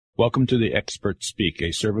Welcome to the Experts Speak,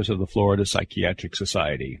 a service of the Florida Psychiatric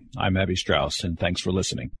Society. I'm Abby Strauss, and thanks for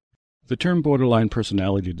listening. The term borderline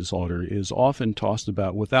personality disorder is often tossed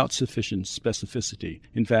about without sufficient specificity.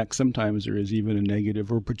 In fact, sometimes there is even a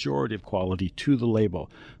negative or pejorative quality to the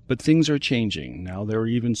label. But things are changing. Now there are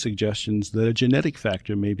even suggestions that a genetic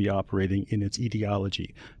factor may be operating in its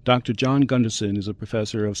etiology. Dr. John Gunderson is a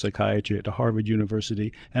professor of psychiatry at Harvard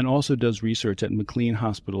University and also does research at McLean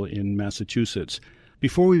Hospital in Massachusetts.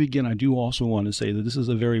 Before we begin, I do also want to say that this is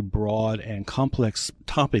a very broad and complex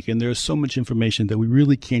topic, and there's so much information that we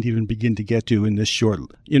really can't even begin to get to in this short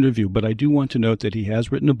interview. But I do want to note that he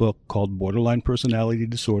has written a book called Borderline Personality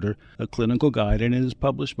Disorder, a Clinical Guide, and it is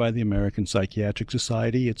published by the American Psychiatric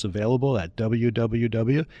Society. It's available at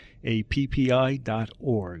www.appi.org.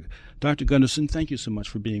 Dr. Gunderson, thank you so much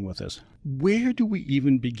for being with us. Where do we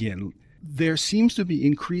even begin? There seems to be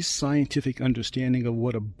increased scientific understanding of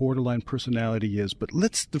what a borderline personality is, but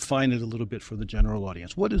let's define it a little bit for the general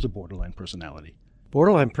audience. What is a borderline personality?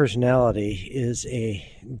 Borderline personality is a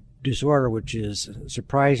disorder which is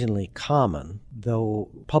surprisingly common,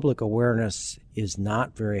 though public awareness is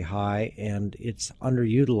not very high and it's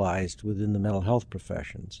underutilized within the mental health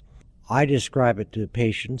professions. I describe it to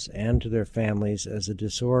patients and to their families as a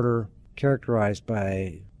disorder characterized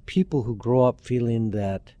by people who grow up feeling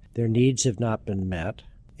that their needs have not been met,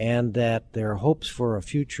 and that their hopes for a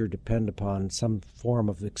future depend upon some form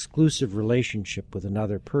of exclusive relationship with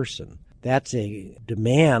another person. That's a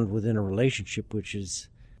demand within a relationship which is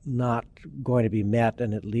not going to be met,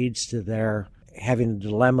 and it leads to their having a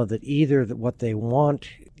dilemma that either that what they want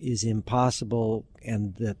is impossible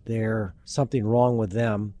and that there's something wrong with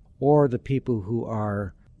them, or the people who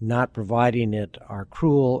are not providing it are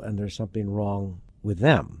cruel and there's something wrong with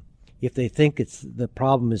them. If they think the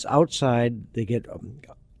problem is outside, they get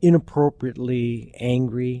inappropriately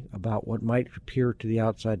angry about what might appear to the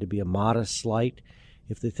outside to be a modest slight.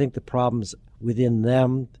 If they think the problem's within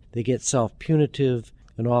them, they get self-punitive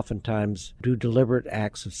and oftentimes do deliberate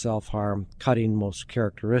acts of self-harm, cutting most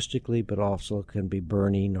characteristically, but also can be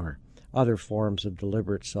burning or other forms of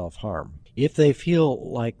deliberate self-harm. If they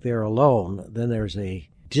feel like they're alone, then there's a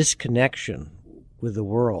disconnection with the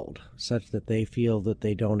world, such that they feel that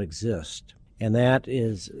they don't exist. And that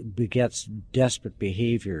begets desperate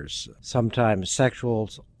behaviors, sometimes sexual,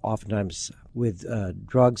 oftentimes with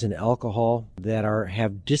drugs and alcohol that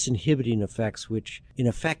have disinhibiting effects, which in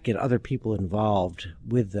effect get other people involved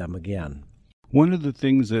with them again. One of the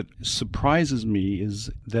things that surprises me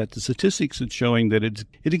is that the statistics are showing that it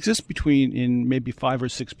exists in maybe 5 or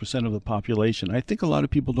 6% of the population. I think a lot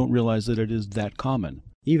of people don't realize that it is that common.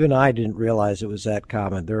 Even I didn't realize it was that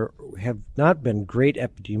common. There have not been great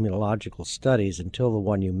epidemiological studies until the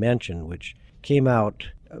one you mentioned, which came out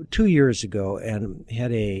 2 years ago and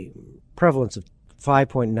had a prevalence of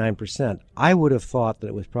 5.9%. I would have thought that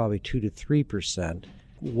it was probably 2 to 3%.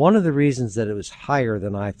 One of the reasons that it was higher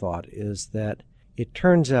than I thought is that it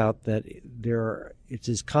turns out that it's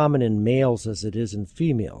as common in males as it is in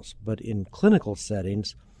females, but in clinical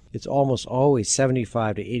settings, it's almost always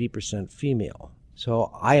 75 to 80% female.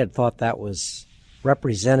 So I had thought that was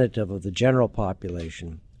representative of the general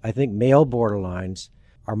population. I think male borderlines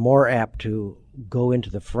are more apt to go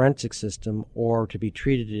into the forensic system or to be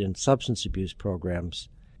treated in substance abuse programs,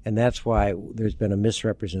 and that's why there's been a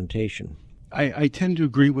misrepresentation. I tend to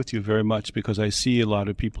agree with you very much because I see a lot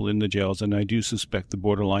of people in the jails, and I do suspect the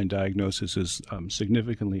borderline diagnosis is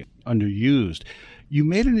significantly underused. You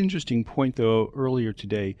made an interesting point, though, earlier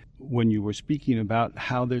today when you were speaking about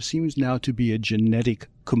how there seems now to be a genetic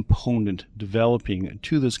component developing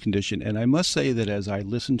to this condition. And I must say that as I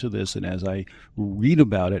listen to this and as I read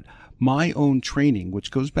about it, my own training, which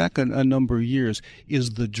goes back a number of years, is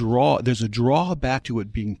there's a drawback to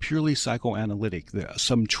it being purely psychoanalytic. There's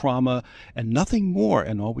some trauma and nothing more,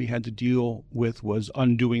 and all we had to deal with was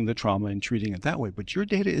undoing the trauma and treating it that way. But your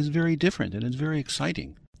data is very different, and it's very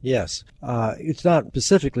exciting. Yes. It's not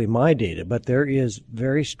specifically my data, but there is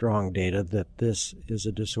very strong data that this is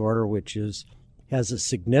a disorder which has a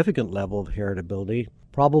significant level of heritability,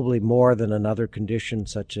 probably more than another condition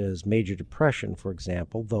such as major depression, for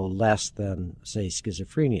example, though less than, say,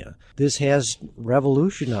 schizophrenia. This has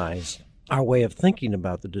revolutionized our way of thinking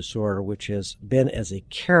about the disorder, which has been as a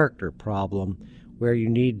character problem where you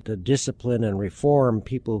need to discipline and reform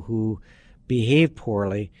people who behave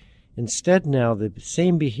poorly. Instead now, the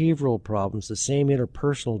same behavioral problems, the same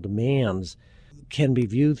interpersonal demands can be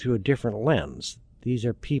viewed through a different lens. These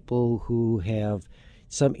are people who have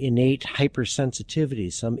some innate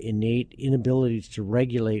hypersensitivity, some innate inability to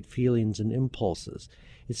regulate feelings and impulses.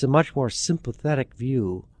 It's a much more sympathetic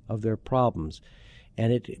view of their problems,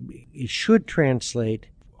 and it should translate,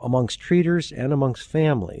 amongst treaters and amongst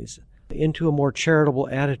families into a more charitable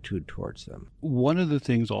attitude towards them. One of the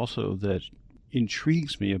things also that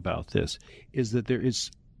intrigues me about this is that there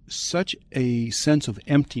is such a sense of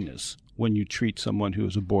emptiness when you treat someone who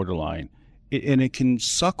is a borderline. And it can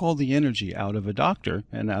suck all the energy out of a doctor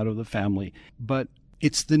and out of the family. But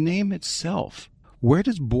it's the name itself. Where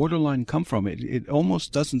does borderline come from? It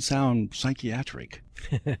almost doesn't sound psychiatric.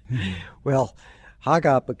 Well,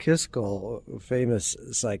 Hagop Akiskal, a famous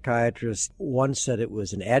psychiatrist, once said it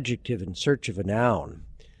was an adjective in search of a noun.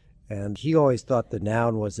 And he always thought the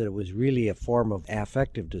noun was that it was really a form of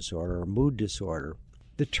affective disorder or mood disorder.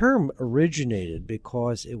 The term originated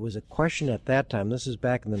because it was a question at that time, this is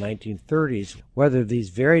back in the 1930s, whether these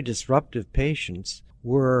very disruptive patients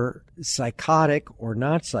were psychotic or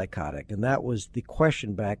not psychotic. And that was the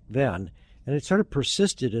question back then. And it sort of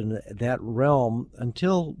persisted in that realm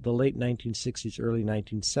until the late 1960s, early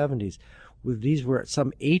 1970s, where these were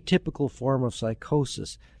some atypical form of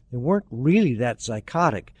psychosis. They weren't really that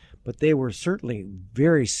psychotic, but they were certainly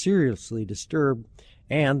very seriously disturbed,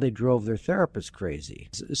 and they drove their therapist crazy.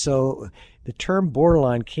 So the term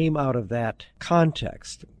borderline came out of that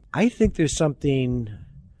context. I think there's something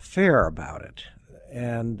fair about it,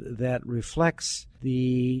 and that reflects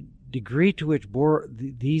the degree to which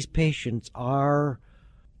these patients are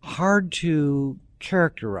hard to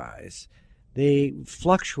characterize. They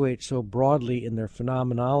fluctuate so broadly in their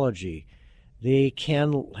phenomenology. They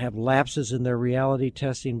can have lapses in their reality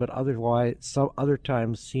testing, but otherwise, some other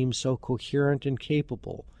times seem so coherent and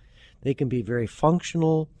capable. They can be very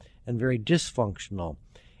functional and very dysfunctional,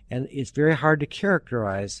 and it's very hard to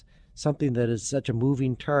characterize something that is such a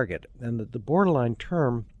moving target, and the borderline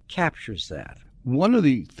term captures that. One of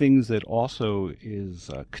the things that also is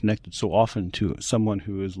connected so often to someone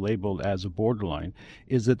who is labeled as a borderline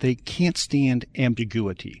is that they can't stand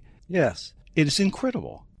ambiguity. Yes. It is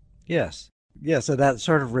incredible. Yes. Yeah, so that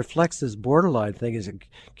sort of reflects this borderline thing. Is a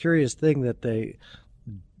curious thing that the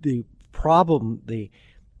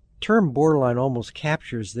term borderline almost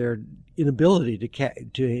captures their inability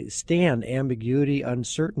to stand ambiguity,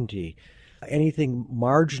 uncertainty, anything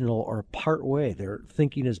marginal or part way. Their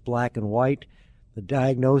thinking is black and white. The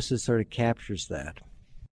diagnosis sort of captures that.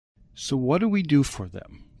 So what do we do for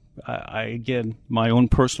them? Again, my own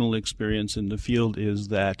personal experience in the field is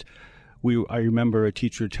that I remember a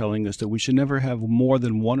teacher telling us that we should never have more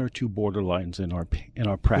than one or two borderlines in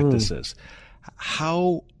our practices.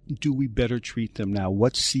 How do we better treat them now?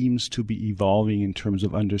 What seems to be evolving in terms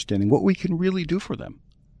of understanding what we can really do for them?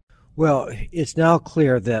 Well, it's now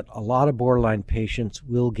clear that a lot of borderline patients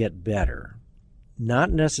will get better,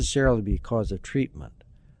 not necessarily because of treatment,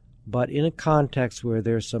 but in a context where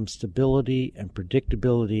there's some stability and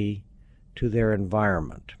predictability to their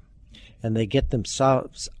environment, and they get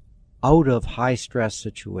themselves out of high-stress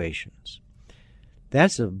situations.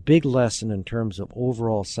 That's a big lesson in terms of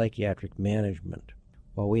overall psychiatric management.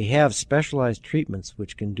 While we have specialized treatments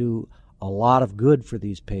which can do a lot of good for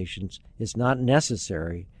these patients, it's not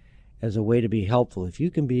necessary as a way to be helpful. If you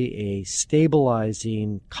can be a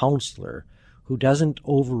stabilizing counselor who doesn't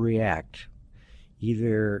overreact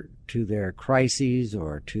either to their crises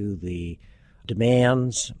or to the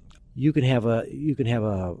demands, you can have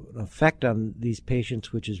an effect on these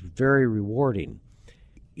patients which is very rewarding.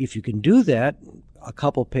 If you can do that, a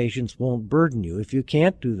couple patients won't burden you. If you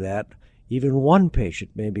can't do that, even one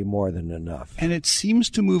patient may be more than enough. And it seems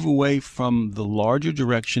to move away from the larger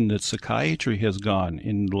direction that psychiatry has gone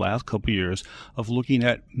in the last couple of years of looking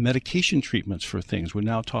at medication treatments for things. We're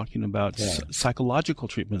now talking about psychological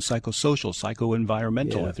treatments, psychosocial,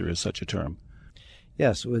 psycho-environmental, if there is such a term.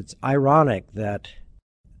 Yes, it's ironic that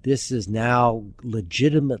this is now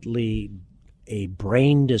legitimately a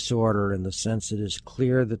brain disorder in the sense it is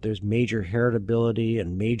clear that there's major heritability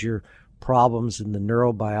and major problems in the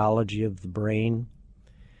neurobiology of the brain,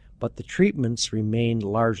 but the treatments remain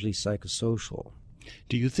largely psychosocial.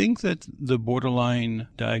 Do you think that the borderline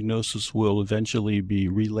diagnosis will eventually be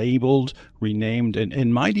relabeled, renamed,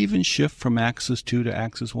 and might even shift from Axis 2 to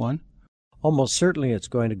Axis 1? Almost certainly it's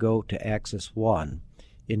going to go to Axis 1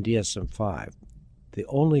 in DSM-5. The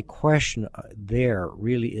only question there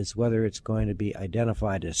really is whether it's going to be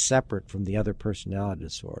identified as separate from the other personality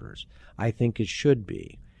disorders. I think it should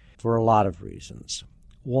be, for a lot of reasons.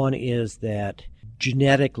 One is that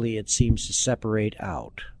genetically it seems to separate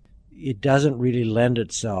out. It doesn't really lend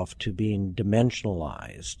itself to being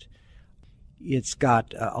dimensionalized. It's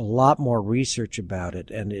got a lot more research about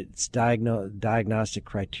it, and its diagnostic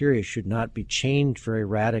criteria should not be changed very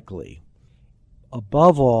radically.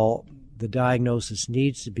 Above all, the diagnosis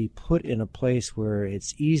needs to be put in a place where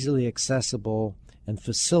it's easily accessible and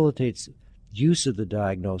facilitates use of the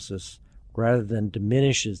diagnosis rather than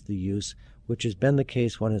diminishes the use, which has been the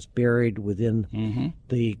case when it's buried within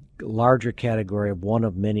the larger category of one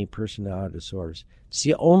of many personality disorders. It's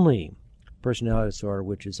the only personality disorder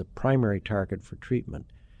which is a primary target for treatment,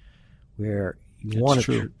 where you want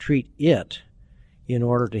to treat it in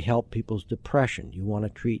order to help people's depression. You want to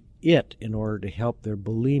treat it in order to help their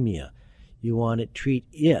bulimia. You want to treat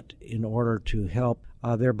it in order to help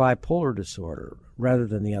their bipolar disorder rather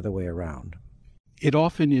than the other way around. It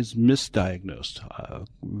often is misdiagnosed.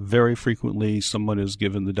 Very frequently, someone is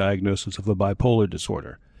given the diagnosis of a bipolar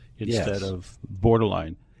disorder instead of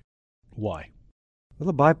borderline. Why? Well,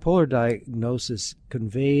 the bipolar diagnosis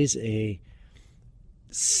conveys a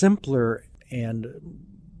simpler and,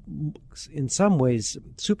 in some ways,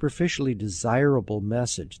 superficially desirable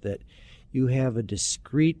message that you have a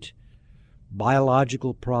discrete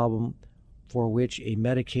biological problem for which a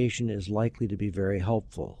medication is likely to be very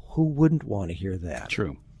helpful. Who wouldn't want to hear that?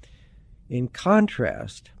 True. In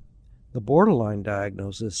contrast, the borderline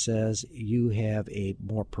diagnosis says you have a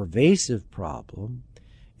more pervasive problem,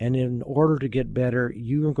 and in order to get better,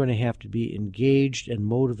 you are going to have to be engaged and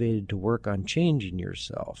motivated to work on changing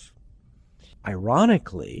yourself.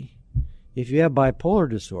 Ironically, if you have bipolar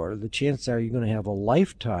disorder, the chances are you're going to have a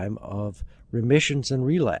lifetime of remissions and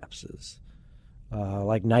relapses,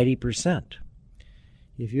 like 90%.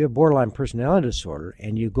 If you have borderline personality disorder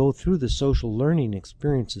and you go through the social learning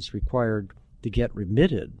experiences required to get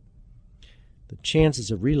remitted, the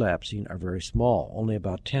chances of relapsing are very small, only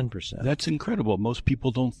about 10%. That's incredible. Most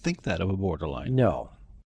people don't think that of a borderline. No.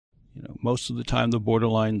 Most of the time the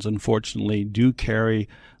borderlines, unfortunately, do carry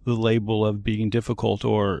the label of being difficult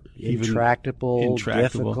or even intractable,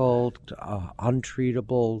 difficult,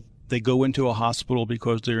 untreatable. They go into a hospital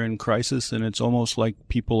because they're in crisis, and it's almost like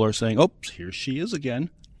people are saying, "Oh, here she is again."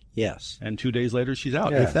 Yes. And 2 days later, she's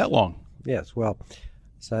out, if that long. Yes. Well,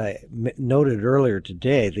 as I noted earlier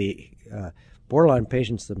today, the borderline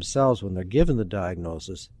patients themselves, when they're given the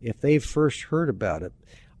diagnosis, if they've first heard about it,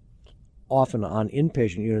 often on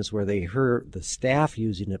inpatient units where they heard the staff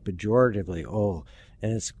using it pejoratively,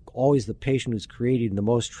 and it's always the patient who's creating the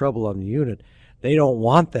most trouble on the unit, they don't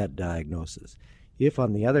want that diagnosis. If,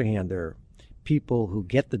 on the other hand, there are people who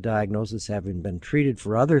get the diagnosis having been treated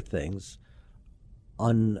for other things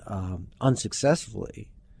unsuccessfully,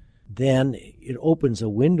 then it opens a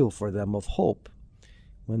window for them of hope.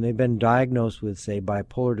 When they've been diagnosed with, say,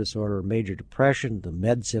 bipolar disorder or major depression, the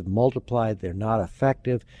meds have multiplied, they're not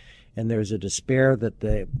effective, and there's a despair that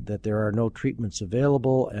there are no treatments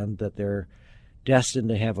available and that they're destined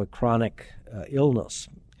to have a chronic illness.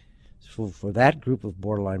 So for that group of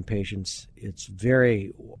borderline patients, it's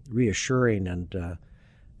very reassuring and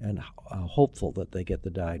hopeful that they get the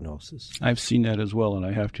diagnosis. I've seen that as well, and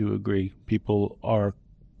I have to agree. People are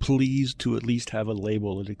pleased to at least have a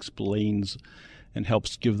label that explains and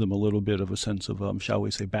helps give them a little bit of a sense of, shall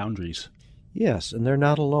we say, boundaries. Yes, and they're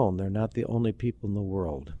not alone. They're not the only people in the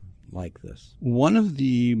world like this. One of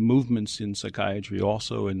the movements in psychiatry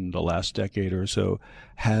also in the last decade or so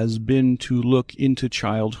has been to look into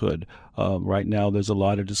childhood. Right now there's a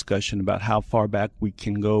lot of discussion about how far back we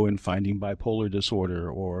can go in finding bipolar disorder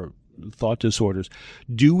or thought disorders.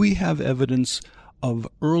 Do we have evidence of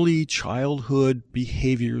early childhood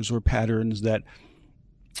behaviors or patterns that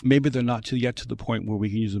maybe they're not yet to the point where we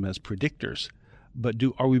can use them as predictors, but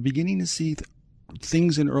are we beginning to see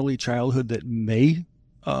things in early childhood that may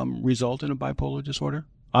result in a bipolar disorder?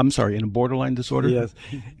 I'm sorry, in a borderline disorder? Yes.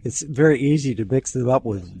 It's very easy to mix them up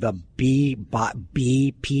with the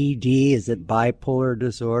BPD. Is it bipolar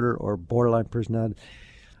disorder or borderline personality?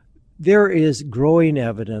 There is growing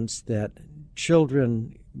evidence that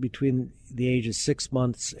children between the age of 6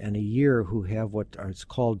 months and a year who have what is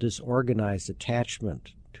called disorganized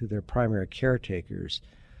attachment to their primary caretakers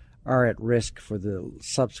are at risk for the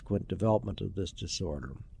subsequent development of this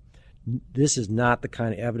disorder. This is not the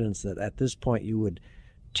kind of evidence that at this point you would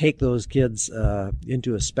take those kids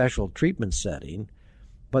into a special treatment setting,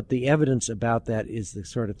 but the evidence about that is the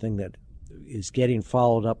sort of thing that is getting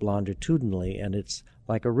followed up longitudinally, and it's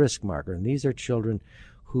like a risk marker. And these are children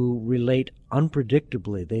who relate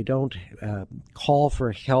unpredictably. They don't call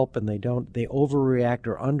for help, and they overreact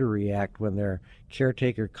or underreact when their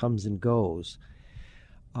caretaker comes and goes.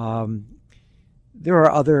 There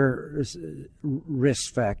are other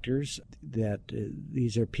risk factors that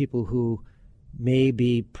these are people who may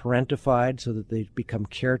be parentified so that they become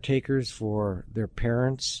caretakers for their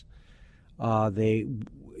parents.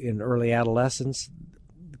 In early adolescence,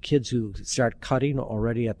 kids who start cutting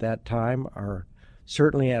already at that time are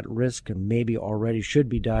certainly at risk and maybe already should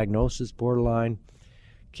be diagnosed as borderline.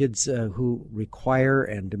 kids who require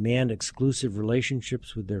and demand exclusive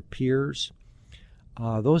relationships with their peers.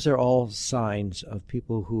 Those are all signs of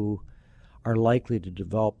people who are likely to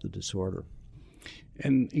develop the disorder.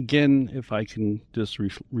 And again, if I can just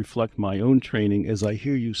reflect my own training as I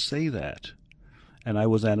hear you say that, and I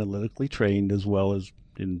was analytically trained as well as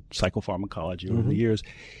in psychopharmacology over the years,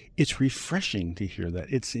 it's refreshing to hear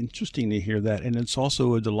that. It's interesting to hear that, and it's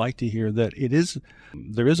also a delight to hear that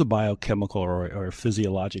there is a biochemical or a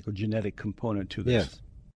physiological genetic component to this. Yes.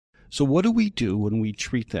 So what do we do when we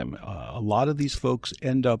treat them? A lot of these folks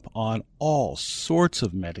end up on all sorts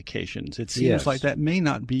of medications. It seems like that may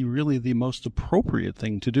not be really the most appropriate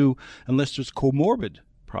thing to do unless there's comorbid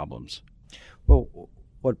problems. Well,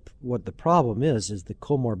 what the problem is the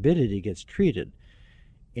comorbidity gets treated.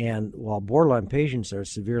 And while borderline patients are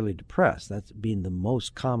severely depressed, that's being the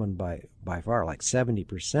most common by far, like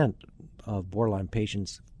 70% of borderline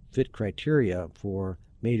patients fit criteria for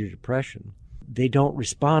major depression. They don't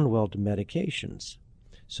respond well to medications.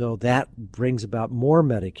 So that brings about more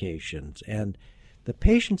medications. And the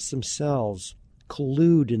patients themselves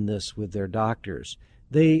collude in this with their doctors.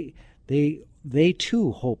 They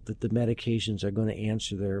too hope that the medications are going to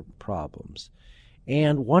answer their problems.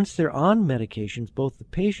 And once they're on medications, both the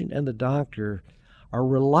patient and the doctor are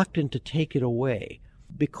reluctant to take it away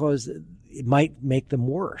because it might make them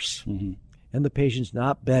worse. And the patient's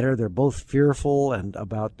not better. They're both fearful and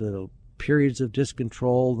about the periods of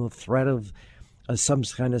discontrol, the threat of some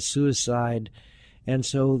kind of suicide. And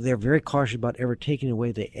so they're very cautious about ever taking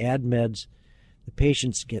away. They add meds. The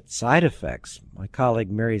patients get side effects. My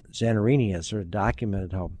colleague Mary Zanarini has sort of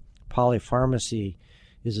documented how polypharmacy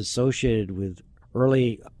is associated with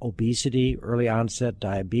early obesity, early onset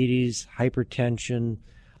diabetes, hypertension,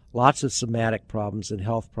 lots of somatic problems and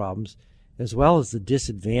health problems, as well as the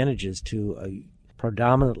disadvantages to a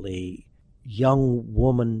predominantly young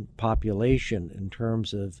woman population in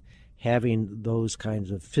terms of having those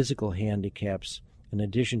kinds of physical handicaps in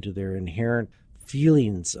addition to their inherent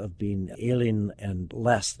feelings of being alien and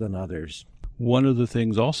less than others. One of the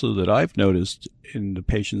things also that I've noticed in the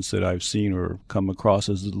patients that I've seen or come across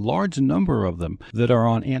is a large number of them that are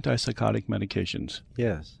on antipsychotic medications.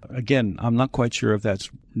 Yes. Again, I'm not quite sure if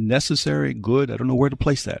that's necessary, good. I don't know where to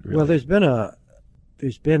place that, really. Well, there's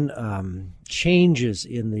been changes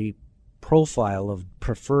in the profile of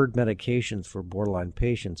preferred medications for borderline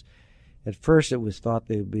patients. At first, it was thought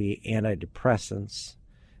they would be antidepressants.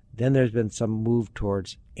 Then there's been some move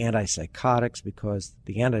towards antipsychotics because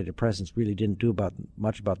the antidepressants really didn't do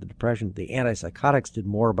much about the depression. The antipsychotics did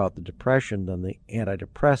more about the depression than the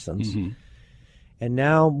antidepressants. And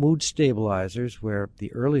now mood stabilizers, where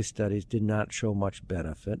the early studies did not show much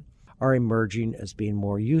benefit, are emerging as being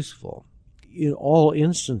more useful. In all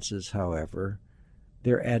instances, however,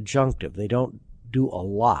 they're adjunctive. They don't do a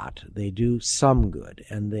lot. They do some good,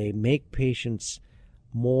 and they make patients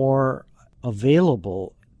more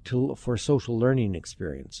available for social learning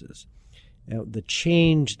experiences. Now, the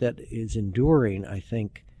change that is enduring, I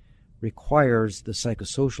think, requires the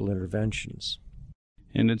psychosocial interventions.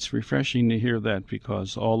 And it's refreshing to hear that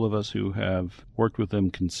because all of us who have worked with them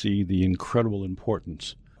can see the incredible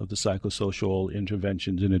importance of the psychosocial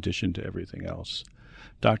interventions in addition to everything else.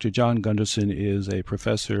 Dr. John Gunderson is a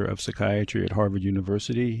professor of psychiatry at Harvard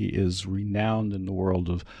University. He is renowned in the world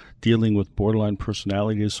of dealing with borderline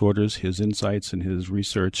personality disorders. His insights and his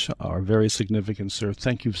research are very significant, sir.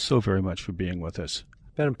 Thank you so very much for being with us.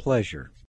 It's been a pleasure.